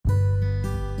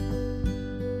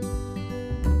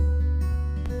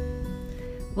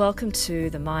Welcome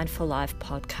to the Mindful Life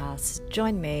podcast.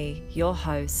 Join me, your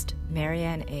host,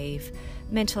 Marianne Eve,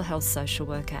 mental health social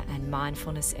worker and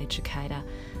mindfulness educator,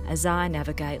 as I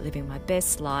navigate living my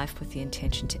best life with the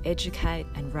intention to educate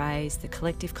and raise the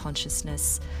collective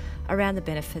consciousness around the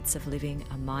benefits of living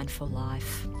a mindful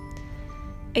life.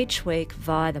 Each week,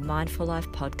 via the Mindful Life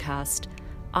podcast,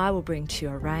 I will bring to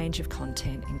you a range of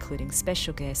content, including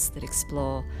special guests that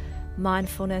explore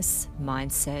mindfulness,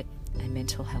 mindset, and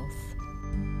mental health.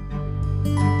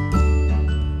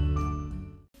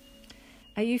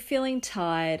 Are you feeling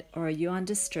tired, or are you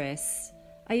under stress?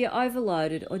 Are you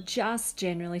overloaded or just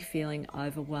generally feeling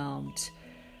overwhelmed?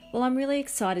 Well, I'm really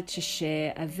excited to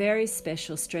share a very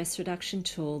special stress reduction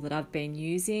tool that I've been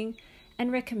using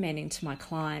and recommending to my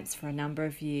clients for a number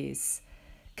of years.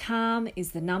 Calm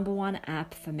is the number one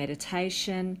app for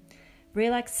meditation,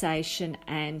 relaxation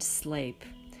and sleep.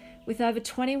 With over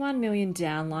 21 million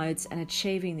downloads and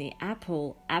achieving the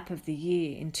Apple App of the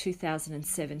Year in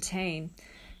 2017,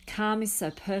 Calm is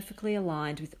so perfectly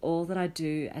aligned with all that I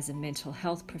do as a mental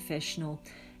health professional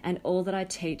and all that I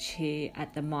teach here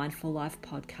at the Mindful Life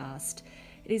podcast.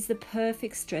 It is the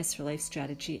perfect stress relief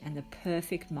strategy and the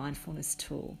perfect mindfulness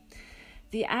tool.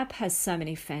 The app has so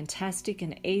many fantastic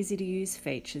and easy to use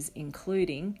features,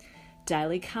 including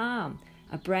Daily Calm,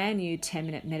 a brand new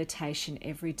 10-minute meditation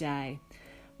every day,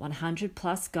 100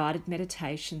 plus guided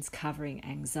meditations covering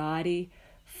anxiety,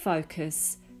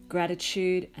 focus,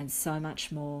 gratitude, and so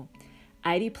much more.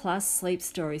 80 plus sleep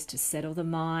stories to settle the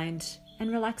mind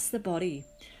and relax the body.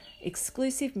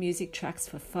 Exclusive music tracks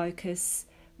for focus,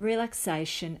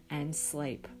 relaxation, and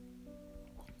sleep.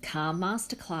 Calm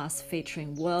Masterclass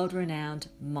featuring world-renowned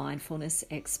mindfulness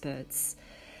experts.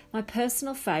 My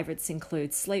personal favourites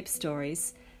include sleep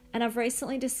stories, and I've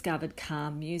recently discovered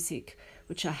Calm music,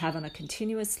 which I have on a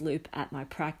continuous loop at my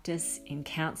practice, in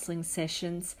counselling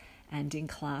sessions, and in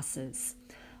classes.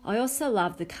 I also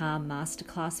love the Calm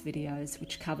Masterclass videos,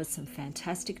 which cover some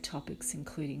fantastic topics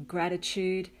including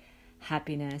gratitude,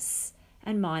 happiness,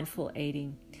 and mindful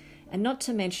eating. And not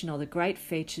to mention all the great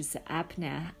features the app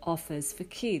now offers for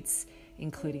kids,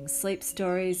 including sleep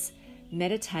stories,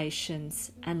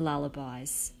 meditations, and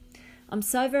lullabies. I'm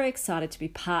so very excited to be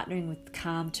partnering with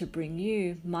Calm to bring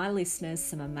you, my listeners,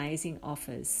 some amazing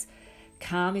offers.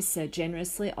 Calm is so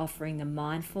generously offering the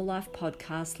Mindful Life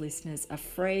podcast listeners a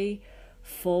free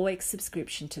 4-week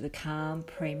subscription to the Calm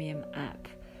Premium app.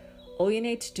 All you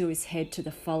need to do is head to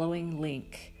the following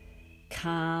link,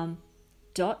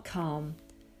 calm.com/Calm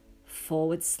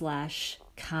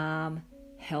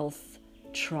Health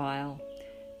Trial.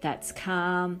 That's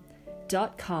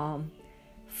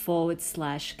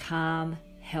calm.com/Calm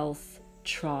Health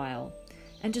Trial.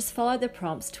 And just follow the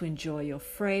prompts to enjoy your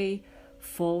free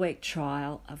 4-week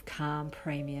trial of Calm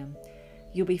Premium.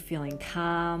 You'll be feeling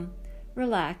calm,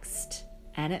 relaxed,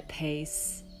 and at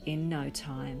peace in no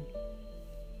time.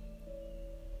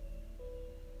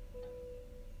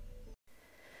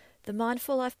 The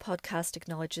Mindful Life podcast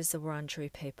acknowledges the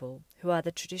Wurundjeri people, who are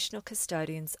the traditional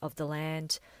custodians of the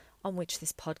land on which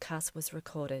this podcast was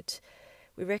recorded.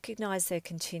 We recognise their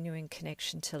continuing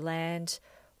connection to land,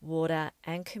 water,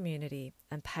 and community,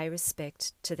 and pay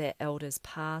respect to their elders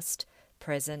past,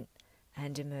 present,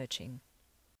 and emerging.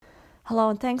 Hello,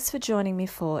 and thanks for joining me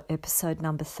for episode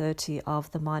number 30 of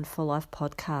the Mindful Life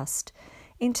podcast.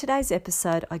 In today's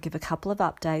episode, I give a couple of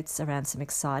updates around some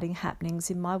exciting happenings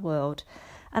in my world,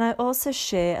 and I also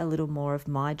share a little more of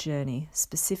my journey,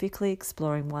 specifically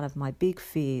exploring one of my big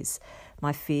fears,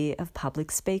 my fear of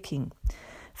public speaking.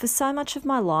 For so much of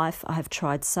my life, I have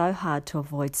tried so hard to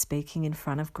avoid speaking in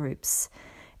front of groups.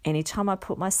 Anytime I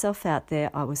put myself out there,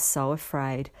 I was so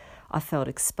afraid. I felt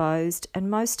exposed, and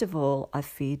most of all, I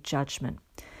feared judgment.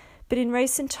 But in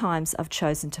recent times, I've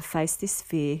chosen to face this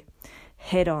fear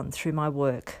head on through my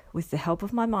work. With the help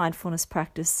of my mindfulness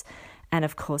practice, and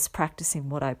of course practicing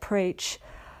what I preach,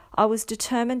 I was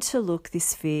determined to look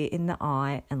this fear in the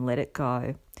eye and let it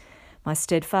go. My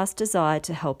steadfast desire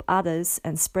to help others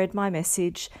and spread my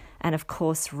message, and of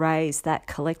course raise that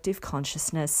collective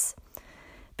consciousness,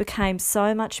 became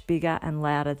so much bigger and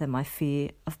louder than my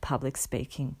fear of public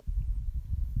speaking.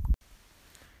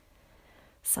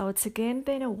 So it's again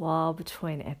been a while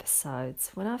between episodes.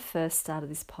 When I first started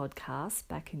this podcast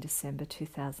back in December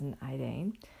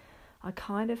 2018, I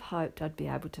kind of hoped I'd be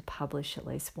able to publish at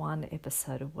least one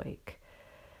episode a week.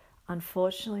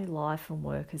 Unfortunately, life and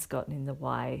work has gotten in the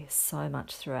way so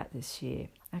much throughout this year.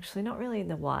 Actually, not really in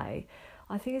the way.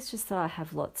 I think it's just that I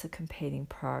have lots of competing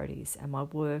priorities, and my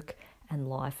work and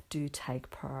life do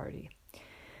take priority.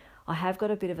 I have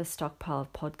got a bit of a stockpile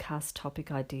of podcast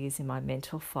topic ideas in my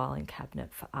mental filing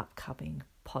cabinet for upcoming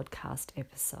podcast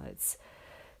episodes.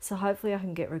 So hopefully I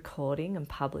can get recording and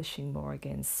publishing more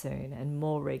again soon and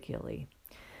more regularly.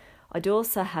 I do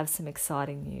also have some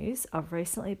exciting news. I've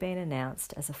recently been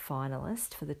announced as a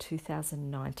finalist for the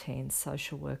 2019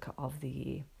 Social Worker of the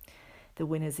Year. The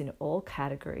winners in all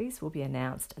categories will be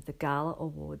announced at the Gala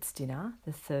Awards dinner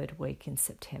the third week in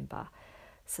September.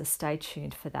 So stay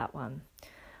tuned for that one.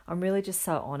 I'm really just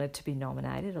so honoured to be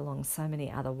nominated along so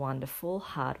many other wonderful,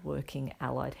 hard-working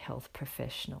allied health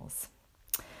professionals.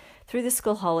 Through the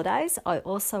school holidays, I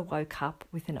also woke up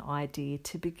with an idea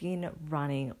to begin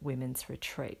running women's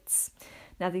retreats.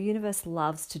 Now, the universe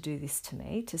loves to do this to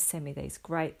me, to send me these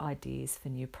great ideas for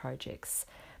new projects.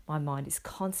 My mind is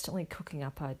constantly cooking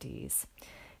up ideas.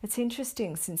 It's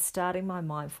interesting, since starting my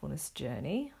mindfulness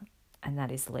journey, and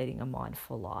that is leading a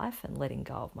mindful life and letting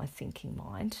go of my thinking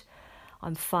mind,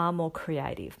 I'm far more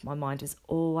creative. My mind is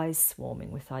always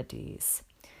swarming with ideas.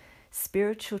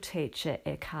 Spiritual teacher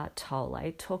Eckhart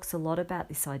Tolle talks a lot about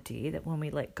this idea that when we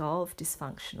let go of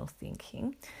dysfunctional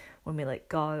thinking, when we let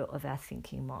go of our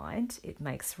thinking mind, it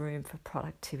makes room for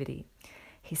productivity.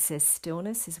 He says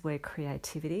stillness is where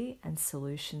creativity and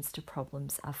solutions to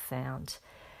problems are found.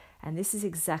 And this is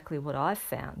exactly what I've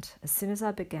found. As soon as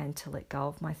I began to let go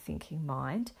of my thinking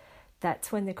mind,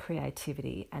 that's when the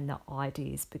creativity and the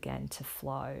ideas began to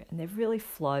flow. And they've really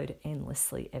flowed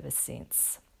endlessly ever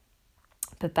since.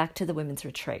 But back to the women's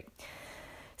retreat.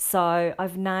 So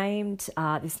I've named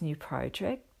this new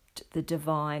project the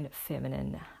Divine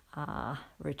Feminine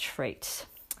Retreat.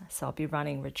 So I'll be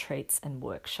running retreats and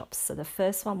workshops. So the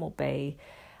first one will be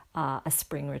a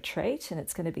spring retreat, and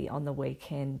it's going to be on the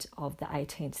weekend of the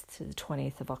 18th to the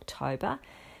 20th of October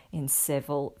in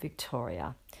Seville,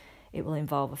 Victoria. It will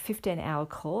involve a 15-hour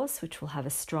course which will have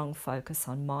a strong focus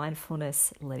on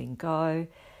mindfulness, letting go,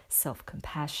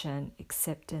 self-compassion,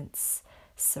 acceptance,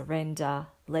 surrender,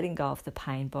 letting go of the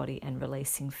pain body and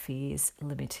releasing fears,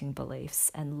 limiting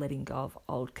beliefs, and letting go of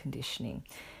old conditioning,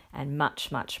 and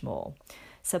much, much more.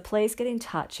 So please get in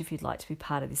touch if you'd like to be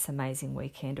part of this amazing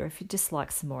weekend, or if you'd just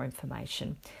like some more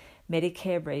information.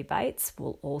 Medicare rebates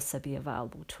will also be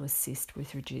available to assist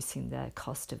with reducing the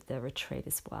cost of the retreat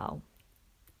as well.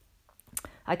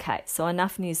 Okay, so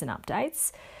enough news and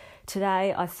updates.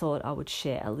 Today I thought I would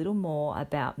share a little more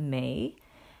about me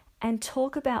and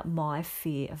talk about my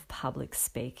fear of public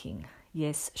speaking.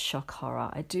 Yes, shock horror.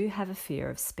 I do have a fear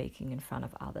of speaking in front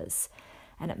of others.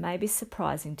 And it may be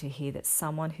surprising to hear that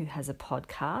someone who has a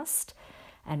podcast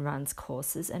and runs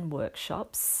courses and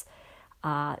workshops,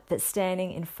 that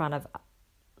standing in front of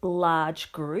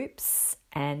large groups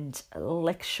and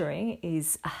lecturing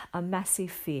is a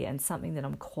massive fear and something that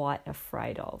I'm quite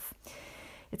afraid of.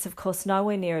 It's of course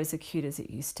nowhere near as acute as it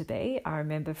used to be. I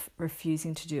remember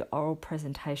refusing to do oral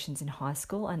presentations in high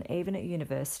school, and even at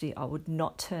university I would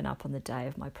not turn up on the day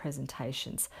of my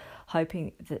presentations,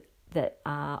 hoping that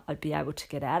I'd be able to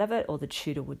get out of it, or the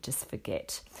tutor would just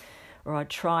forget, or I'd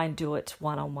try and do it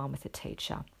one-on-one with a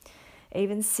teacher.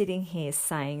 Even sitting here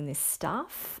saying this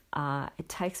stuff, it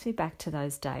takes me back to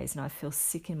those days, and I feel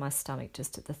sick in my stomach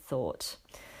just at the thought.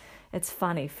 It's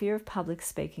funny, fear of public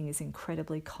speaking is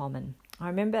incredibly common. I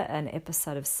remember an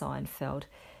episode of Seinfeld.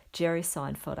 Jerry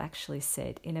Seinfeld actually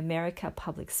said, in America,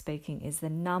 public speaking is the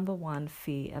number one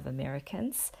fear of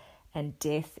Americans, and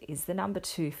death is the number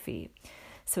two fear.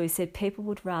 So he said people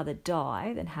would rather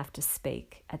die than have to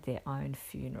speak at their own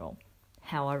funeral.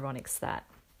 How ironic's that?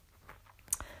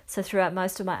 So throughout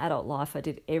most of my adult life, I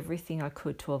did everything I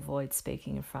could to avoid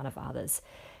speaking in front of others.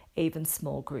 Even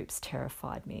small groups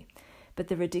terrified me. But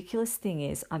the ridiculous thing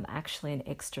is, I'm actually an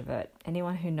extrovert.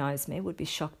 Anyone who knows me would be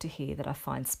shocked to hear that I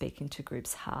find speaking to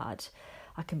groups hard.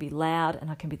 I can be loud and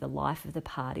I can be the life of the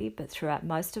party, but throughout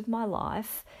most of my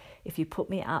life, if you put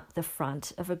me up the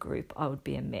front of a group, I would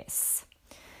be a mess.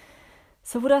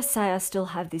 So would I say I still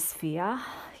have this fear?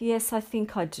 Yes, I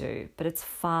think I do, but it's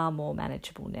far more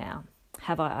manageable now.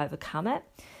 Have I overcome it?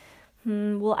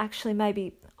 Well, actually,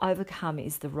 maybe overcome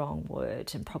is the wrong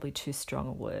word and probably too strong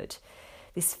a word.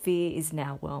 This fear is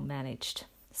now well managed.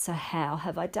 So how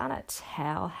have I done it?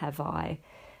 How have I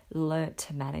learnt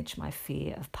to manage my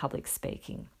fear of public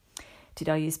speaking? Did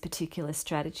I use particular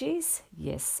strategies?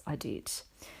 Yes, I did.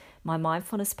 My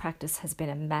mindfulness practice has been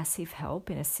a massive help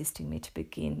in assisting me to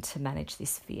begin to manage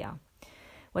this fear.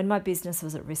 When my business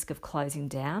was at risk of closing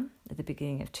down at the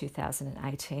beginning of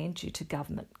 2018 due to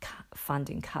government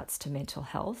funding cuts to mental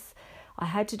health, I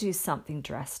had to do something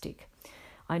drastic.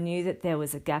 I knew that there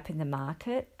was a gap in the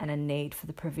market and a need for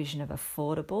the provision of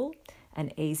affordable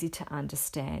and easy to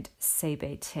understand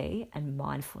CBT and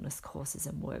mindfulness courses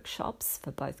and workshops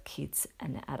for both kids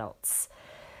and adults.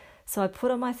 So I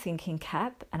put on my thinking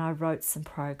cap and I wrote some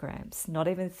programs, not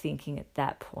even thinking at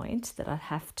that point that I'd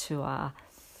have to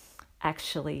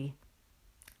actually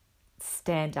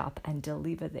stand up and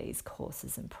deliver these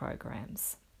courses and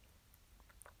programs.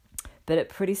 But it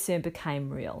pretty soon became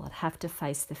real. I'd have to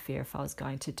face the fear if I was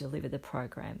going to deliver the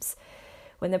programs.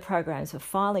 When the programs were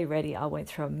finally ready, I went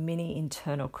through a mini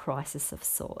internal crisis of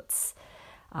sorts.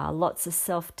 Lots of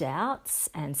self-doubts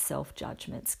and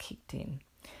self-judgments kicked in.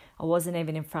 I wasn't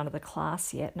even in front of the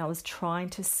class yet, and I was trying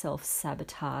to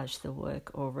self-sabotage the work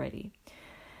already.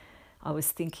 I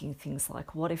was thinking things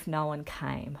like, what if no one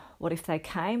came? What if they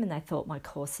came and they thought my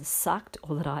courses sucked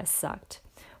or that I sucked?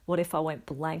 What if I went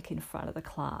blank in front of the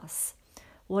class?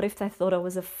 What if they thought I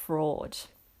was a fraud?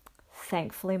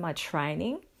 Thankfully, my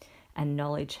training and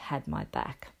knowledge had my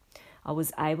back. I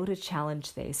was able to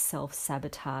challenge these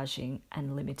self-sabotaging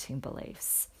and limiting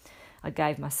beliefs. I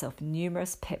gave myself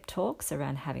numerous pep talks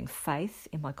around having faith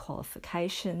in my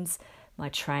qualifications, my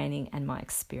training, and my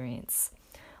experience.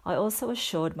 I also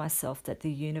assured myself that the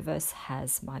universe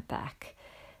has my back.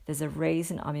 There's a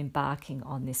reason I'm embarking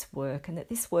on this work and that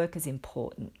this work is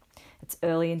important. It's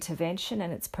early intervention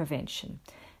and it's prevention.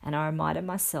 And I reminded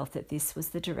myself that this was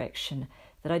the direction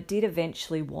that I did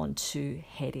eventually want to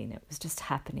head in. It was just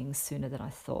happening sooner than I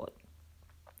thought.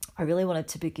 I really wanted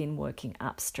to begin working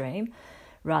upstream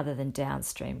rather than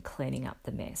downstream, cleaning up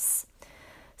the mess.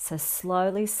 So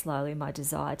slowly, my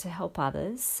desire to help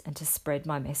others and to spread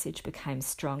my message became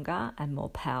stronger and more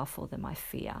powerful than my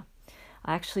fear.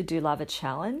 I actually do love a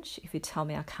challenge. If you tell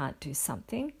me I can't do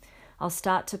something, I'll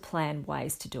start to plan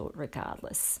ways to do it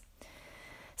regardless.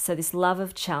 So this love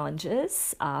of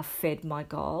challenges fed my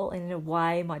goal, and in a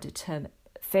way, my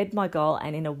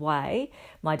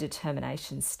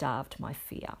determination starved my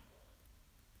fear.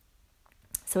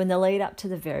 So in the lead up to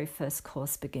the very first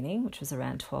course beginning, which was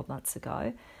around 12 months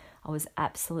ago, I was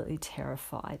absolutely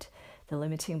terrified. The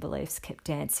limiting beliefs kept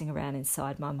dancing around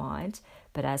inside my mind,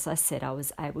 but as I said, I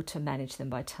was able to manage them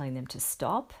by telling them to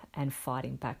stop and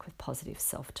fighting back with positive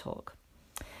self-talk.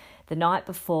 The night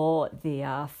before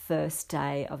the first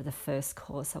day of the first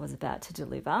course I was about to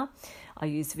deliver, I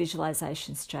used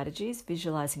visualization strategies,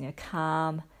 visualizing a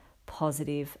calm,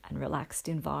 positive and relaxed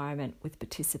environment with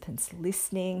participants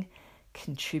listening,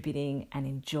 contributing and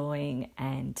enjoying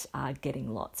and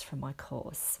getting lots from my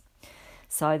course.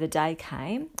 So the day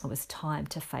came, it was time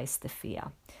to face the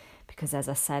fear. Because as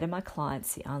I say to my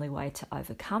clients, the only way to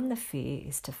overcome the fear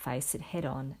is to face it head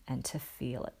on and to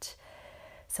feel it.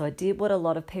 So I did what a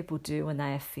lot of people do when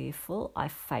they are fearful. I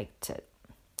faked it.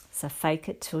 So fake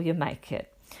it till you make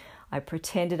it. I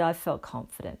pretended I felt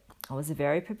confident. I was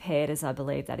very prepared, as I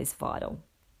believe that is vital.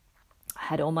 I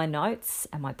had all my notes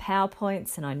and my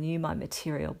PowerPoints, and I knew my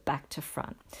material back to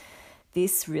front.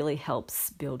 This really helps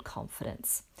build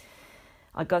confidence.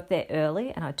 I got there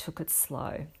early and I took it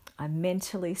slow. I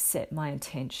mentally set my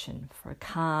intention for a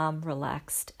calm,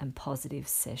 relaxed and positive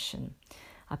session.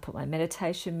 I put my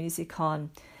meditation music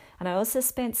on, and I also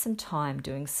spent some time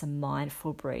doing some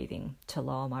mindful breathing to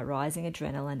lower my rising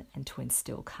adrenaline and to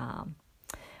instill calm.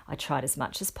 I tried as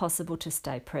much as possible to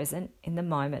stay present in the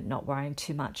moment, not worrying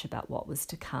too much about what was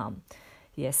to come.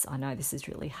 Yes, I know this is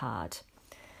really hard.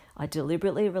 I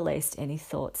deliberately released any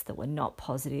thoughts that were not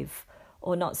positive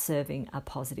or not serving a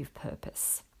positive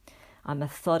purpose. I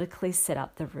methodically set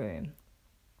up the room.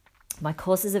 My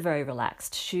courses are very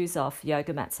relaxed. Shoes off,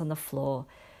 yoga mats on the floor,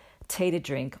 tea to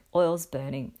drink, oils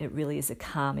burning. It really is a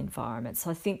calm environment.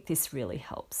 So I think this really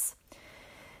helps.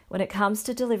 When it comes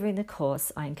to delivering the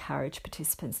course, I encourage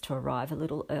participants to arrive a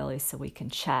little early so we can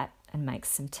chat and make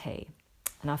some tea.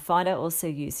 And I find I also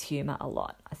use humour a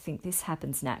lot. I think this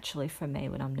happens naturally for me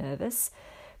when I'm nervous,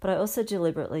 but I also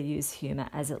deliberately use humour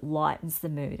as it lightens the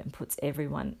mood and puts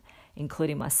everyone,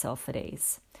 including myself, at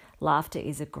ease. Laughter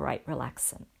is a great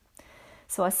relaxant.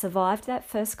 So I survived that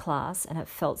first class and it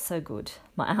felt so good.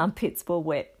 My armpits were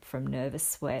wet from nervous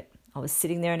sweat. I was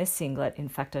sitting there in a singlet. In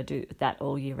fact, I do that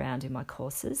all year round in my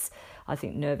courses. I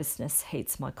think nervousness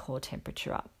heats my core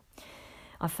temperature up.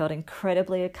 I felt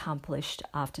incredibly accomplished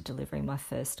after delivering my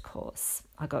first course.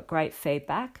 I got great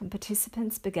feedback and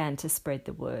participants began to spread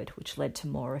the word, which led to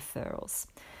more referrals.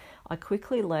 I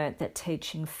quickly learnt that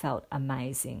teaching felt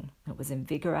amazing. It was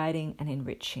invigorating and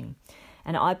enriching.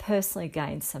 And I personally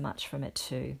gained so much from it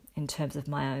too, in terms of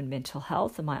my own mental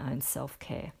health and my own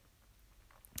self-care.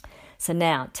 So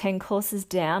now, 10 courses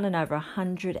down and over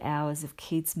 100 hours of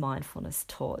kids mindfulness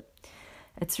taught.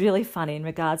 It's really funny, in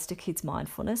regards to kids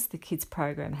mindfulness, the kids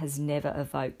program has never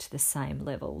evoked the same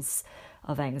levels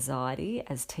of anxiety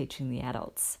as teaching the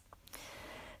adults.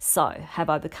 So, have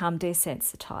I become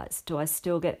desensitized? Do I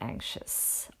still get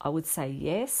anxious? I would say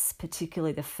yes,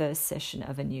 particularly the first session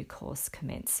of a new course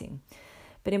commencing.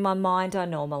 But in my mind, I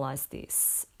normalize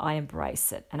this. I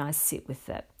embrace it and I sit with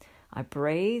it. I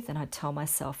breathe and I tell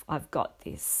myself, I've got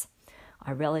this.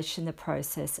 I relish in the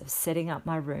process of setting up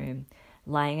my room,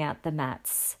 laying out the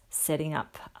mats, setting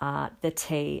up the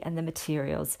tea and the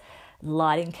materials,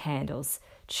 lighting candles,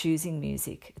 choosing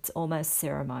music. It's almost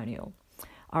ceremonial.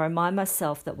 I remind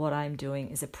myself that what I am doing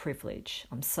is a privilege.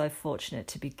 I'm so fortunate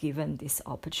to be given this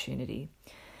opportunity.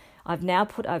 I've now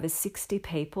put over 60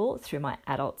 people through my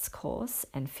adults course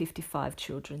and 55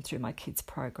 children through my kids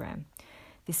program.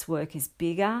 This work is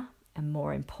bigger and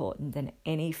more important than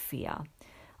any fear.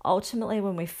 Ultimately,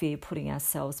 when we fear putting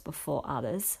ourselves before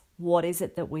others, what is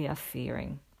it that we are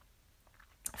fearing?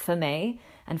 For me,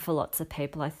 and for lots of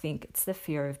people, I think it's the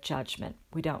fear of judgment.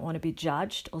 We don't want to be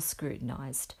judged or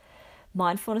scrutinized.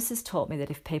 Mindfulness has taught me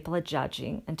that if people are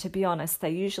judging, and to be honest, they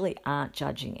usually aren't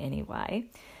judging anyway,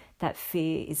 that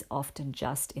fear is often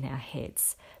just in our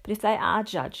heads. But if they are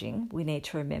judging, we need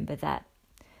to remember that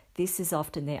this is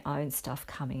often their own stuff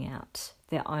coming out,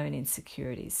 their own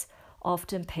insecurities.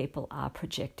 Often people are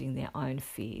projecting their own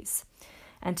fears.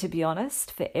 And to be honest,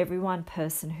 for every one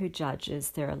person who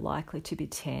judges, there are likely to be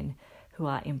 10 who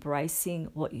are embracing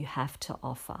what you have to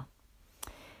offer.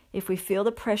 If we feel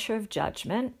the pressure of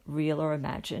judgment, real or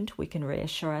imagined, we can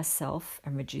reassure ourselves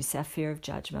and reduce our fear of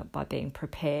judgment by being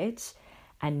prepared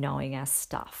and knowing our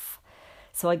stuff.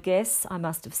 So I guess I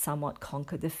must have somewhat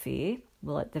conquered the fear.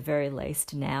 Well, at the very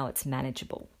least, now it's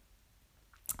manageable.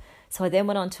 So I then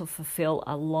went on to fulfill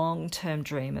a long-term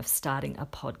dream of starting a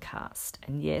podcast.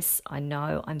 And yes, I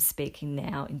know I'm speaking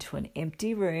now into an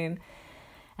empty room,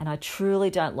 and I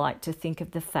truly don't like to think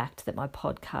of the fact that my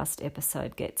podcast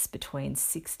episode gets between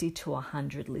 60 to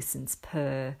 100 listens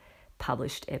per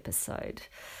published episode.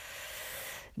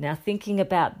 Now, thinking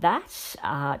about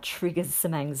that triggers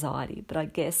some anxiety, but I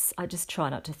guess I just try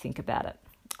not to think about it.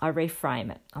 I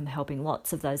reframe it. I'm helping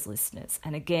lots of those listeners.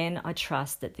 And again, I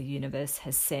trust that the universe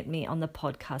has sent me on the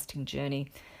podcasting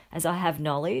journey as I have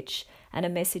knowledge and a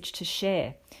message to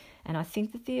share. And I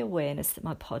think that the awareness that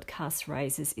my podcast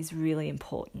raises is really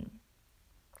important.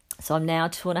 So I'm now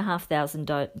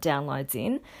 2,500 downloads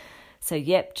in. So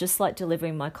yep, just like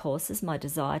delivering my courses, my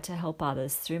desire to help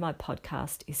others through my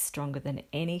podcast is stronger than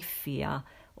any fear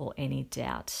or any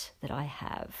doubt that I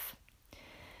have.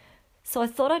 So I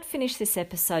thought I'd finish this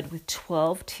episode with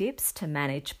 12 tips to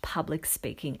manage public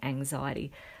speaking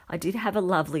anxiety. I did have a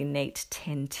lovely, neat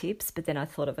 10 tips, but then I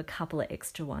thought of a couple of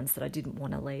extra ones that I didn't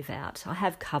want to leave out. I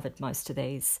have covered most of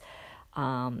these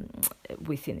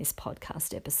within this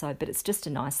podcast episode, but it's just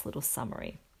a nice little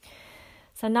summary.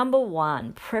 So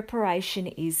 1, preparation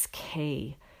is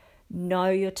key.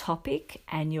 Know your topic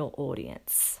and your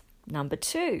audience.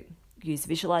 2, use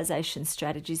visualization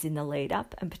strategies in the lead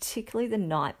up and particularly the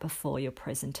night before your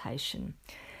presentation.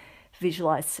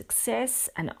 Visualize success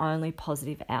and only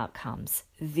positive outcomes.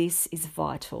 This is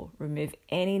vital. Remove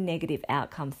any negative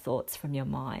outcome thoughts from your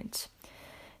mind.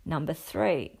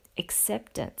 3,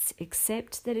 acceptance.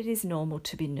 Accept that it is normal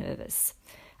to be nervous.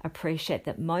 Appreciate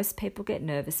that most people get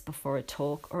nervous before a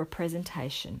talk or a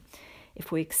presentation.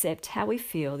 If we accept how we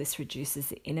feel, this reduces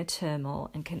the inner turmoil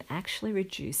and can actually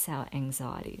reduce our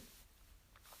anxiety.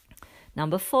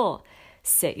 4,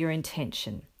 set your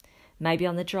intention. Maybe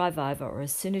on the drive over or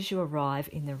as soon as you arrive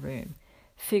in the room.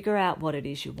 Figure out what it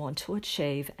is you want to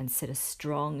achieve and set a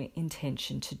strong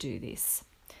intention to do this.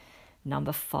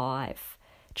 5,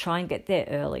 try and get there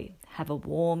early. Have a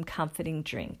warm, comforting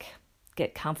drink.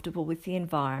 Get comfortable with the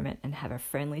environment and have a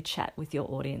friendly chat with your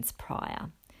audience prior.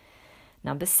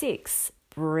 6,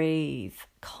 breathe.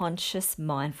 Conscious,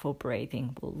 mindful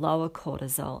breathing will lower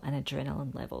cortisol and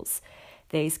adrenaline levels.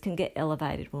 These can get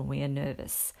elevated when we are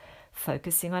nervous.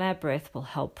 Focusing on our breath will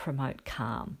help promote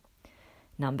calm.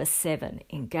 7,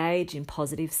 engage in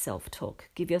positive self-talk.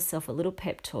 Give yourself a little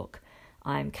pep talk.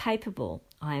 I am capable.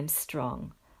 I am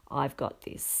strong. I've got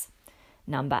this.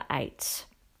 8,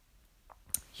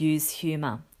 use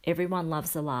humour. Everyone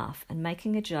loves a laugh, and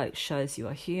making a joke shows you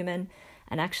are human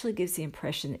and actually gives the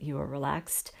impression that you are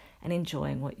relaxed and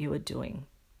enjoying what you are doing.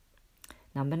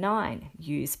 9,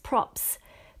 use props.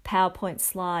 PowerPoint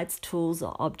slides, tools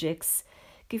or objects.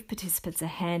 Give participants a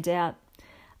handout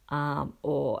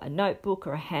or a notebook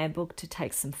or a handbook to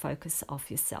take some focus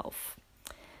off yourself.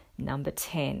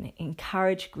 10,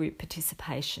 encourage group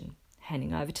participation.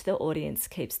 Handing over to the audience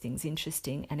keeps things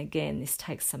interesting, and again, this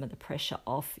takes some of the pressure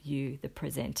off you, the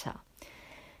presenter.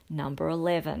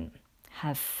 11,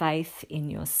 have faith in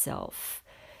yourself.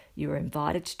 You are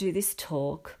invited to do this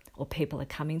talk. or people are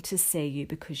coming to see you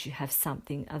because you have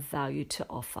something of value to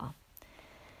offer.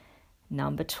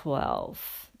 Number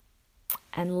 12.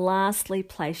 And lastly,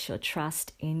 place your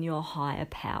trust in your higher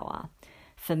power.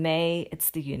 For me, it's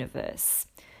the universe.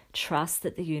 Trust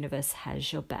that the universe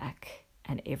has your back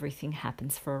and everything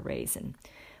happens for a reason.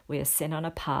 We are sent on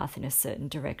a path in a certain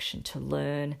direction to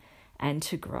learn and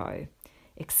to grow.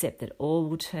 Accept that all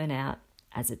will turn out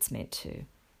as it's meant to.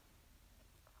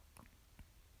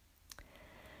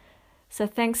 So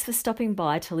thanks for stopping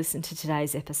by to listen to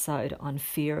today's episode on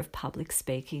fear of public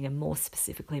speaking, and more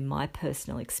specifically my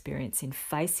personal experience in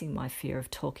facing my fear of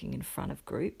talking in front of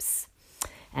groups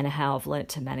and how I've learnt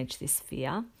to manage this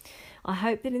fear. I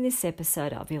hope that in this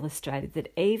episode I've illustrated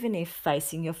that even if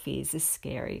facing your fears is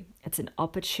scary, it's an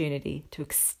opportunity to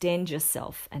extend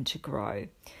yourself and to grow.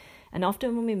 And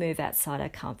often when we move outside our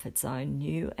comfort zone,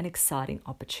 new and exciting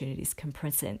opportunities can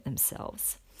present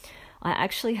themselves. I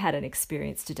actually had an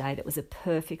experience today that was a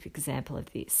perfect example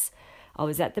of this. I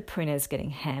was at the printers getting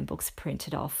handbooks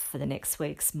printed off for the next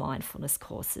week's mindfulness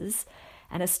courses,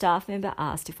 and a staff member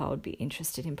asked if I would be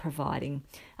interested in providing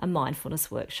a mindfulness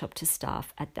workshop to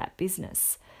staff at that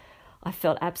business. I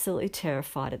felt absolutely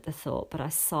terrified at the thought, but I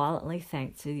silently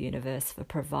thanked the universe for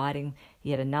providing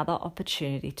yet another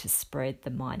opportunity to spread the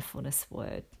mindfulness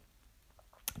word.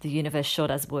 The universe sure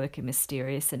does work in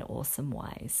mysterious and awesome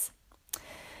ways.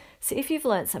 So if you've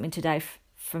learned something today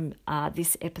from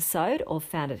this episode or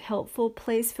found it helpful,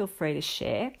 please feel free to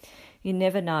share. You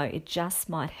never know, it just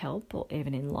might help or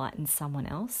even enlighten someone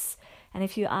else. And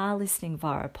if you are listening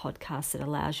via a podcast that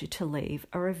allows you to leave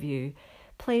a review,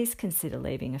 please consider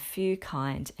leaving a few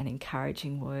kind and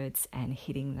encouraging words and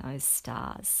hitting those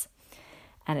stars.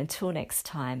 And until next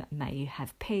time, may you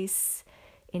have peace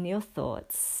in your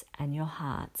thoughts and your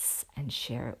hearts and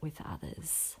share it with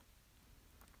others.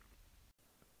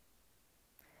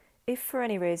 If for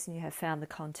any reason you have found the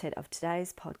content of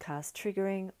today's podcast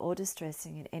triggering or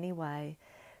distressing in any way,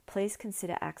 please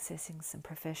consider accessing some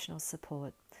professional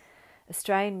support.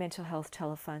 Australian mental health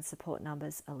telephone support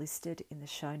numbers are listed in the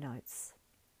show notes.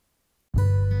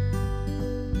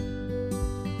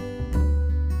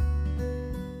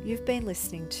 You've been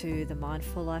listening to the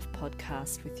Mindful Life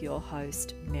podcast with your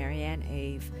host, Marianne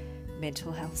Eve,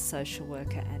 mental health social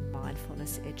worker and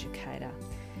mindfulness educator.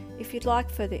 If you'd like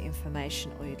further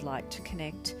information or you'd like to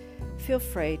connect, feel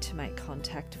free to make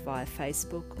contact via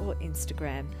Facebook or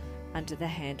Instagram under the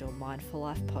handle Mindful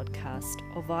Life Podcast,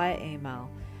 or via email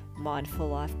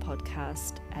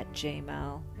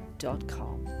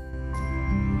mindfullifepodcast@gmail.com.